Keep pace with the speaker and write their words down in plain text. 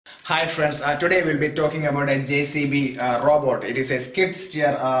Hi friends, today we'll be talking about a JCB Robot. It is a skid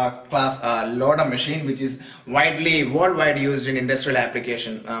steer class loader machine which is worldwide used in industrial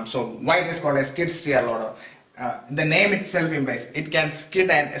application. So why it is called a skid steer loader? The name itself implies it can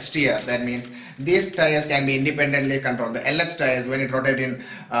skid and steer. That means these tires can be independently controlled. The LH tires, when it rotates in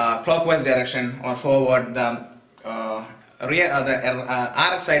clockwise direction or forward, the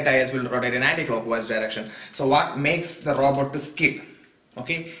RSI tires will rotate in anti-clockwise direction. So what makes the robot to skid?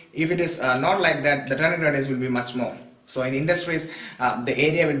 Okay, if it is not like that, the turning radius will be much more. So in industries, the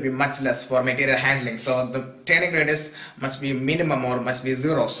area will be much less for material handling. So the turning radius must be minimum or must be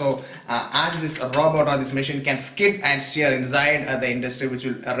zero. So as this robot or this machine can skid and steer inside the industry, which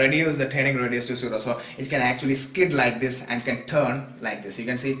will reduce the turning radius to zero. So it can actually skid like this and can turn like this. You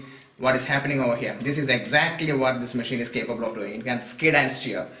can see what is happening over here. This is exactly what this machine is capable of doing. It can skid and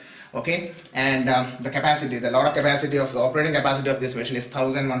steer. Okay, and the capacity, the loader capacity of the operating capacity of this machine is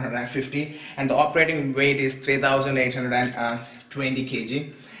 1150, and the operating weight is 3820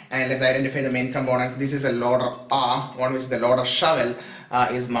 kg. And let's identify the main components. This is a loader arm, on which the loader shovel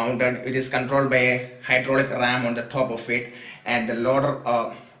is mounted. It is controlled by a hydraulic ram on the top of it, and the loader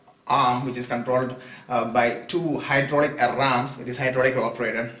arm, which is controlled by two hydraulic rams. It is hydraulic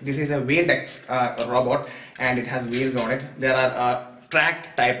operated. This is a wheeled robot, and it has wheels on it. There are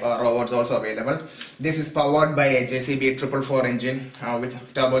tracked type robots also available. This is powered by a JCB 444 engine with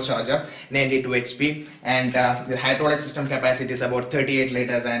turbocharger, 92 HP, and the hydraulic system capacity is about 38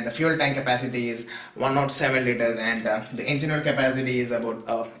 liters, and the fuel tank capacity is 107 liters, and the engine oil capacity is about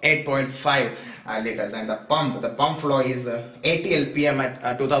 8.5 liters, and the pump flow is 80 lpm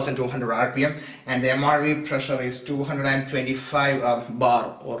at 2200 rpm, and the MRV pressure is 225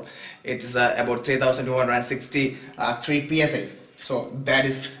 bar, or it's about 3263 psi. So that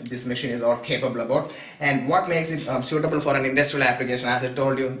is this machine is all capable about. And what makes it suitable for an industrial application, as I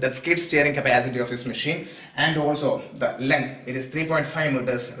told you, the skid steering capacity of this machine, and also the length. It is 3.5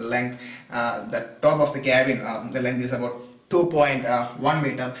 meters length. The top of the cabin, the length is about 2.1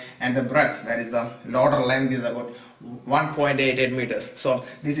 meter, and the breadth, that is the loader length, is about 1.88 meters. So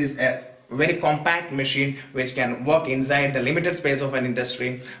this is a very compact machine which can work inside the limited space of an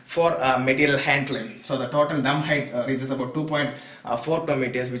industry for material handling. So the total dump height reaches about 2.42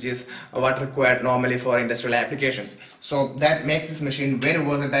 meters, which is what required normally for industrial applications. So that makes this machine very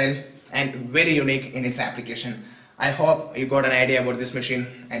versatile and very unique in its application. I hope you got an idea about this machine,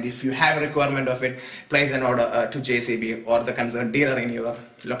 and if you have a requirement of it, place an order to JCB or the concerned dealer in your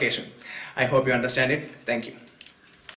location. I hope you understand it. Thank you.